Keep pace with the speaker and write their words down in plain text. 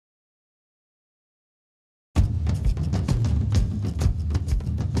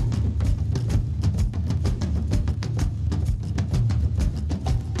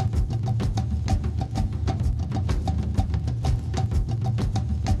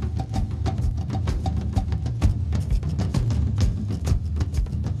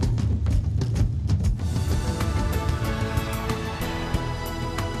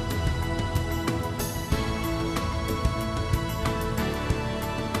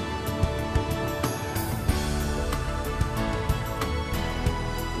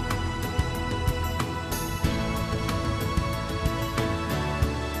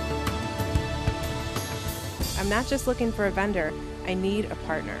not just looking for a vendor, I need a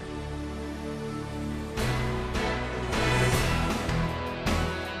partner.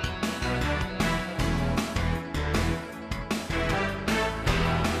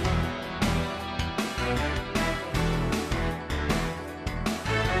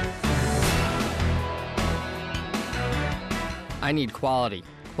 I need quality.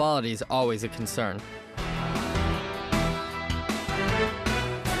 Quality is always a concern.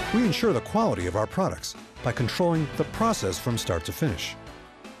 We ensure the quality of our products by controlling the process from start to finish.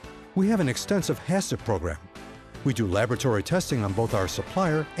 We have an extensive HACCP program. We do laboratory testing on both our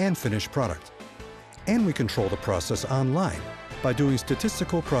supplier and finished product. And we control the process online by doing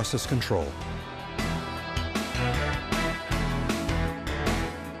statistical process control.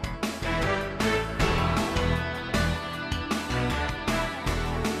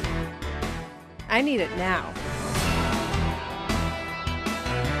 I need it now.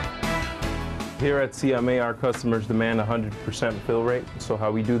 Here at CMA, our customers demand 100% fill rate. So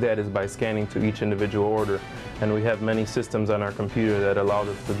how we do that is by scanning to each individual order. And we have many systems on our computer that allow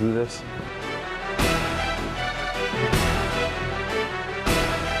us to do this.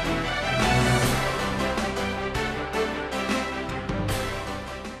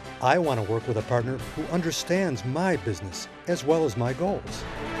 I want to work with a partner who understands my business as well as my goals.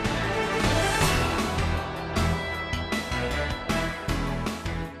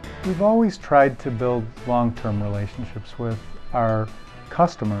 We've always tried to build long-term relationships with our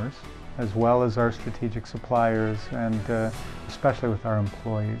customers as well as our strategic suppliers and especially with our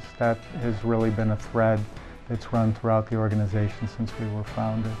employees. That has really been a thread that's run throughout the organization since we were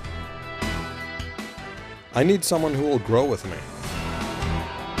founded. I need someone who will grow with me.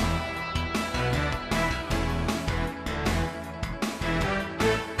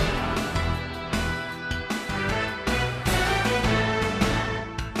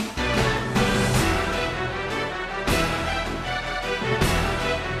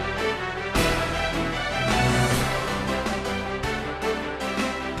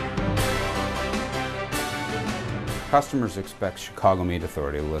 Customers expect Chicago Meat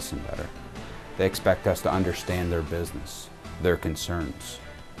Authority to listen better. They expect us to understand their business, their concerns,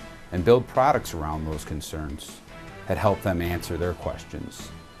 and build products around those concerns that help them answer their questions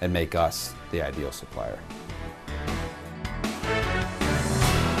and make us the ideal supplier.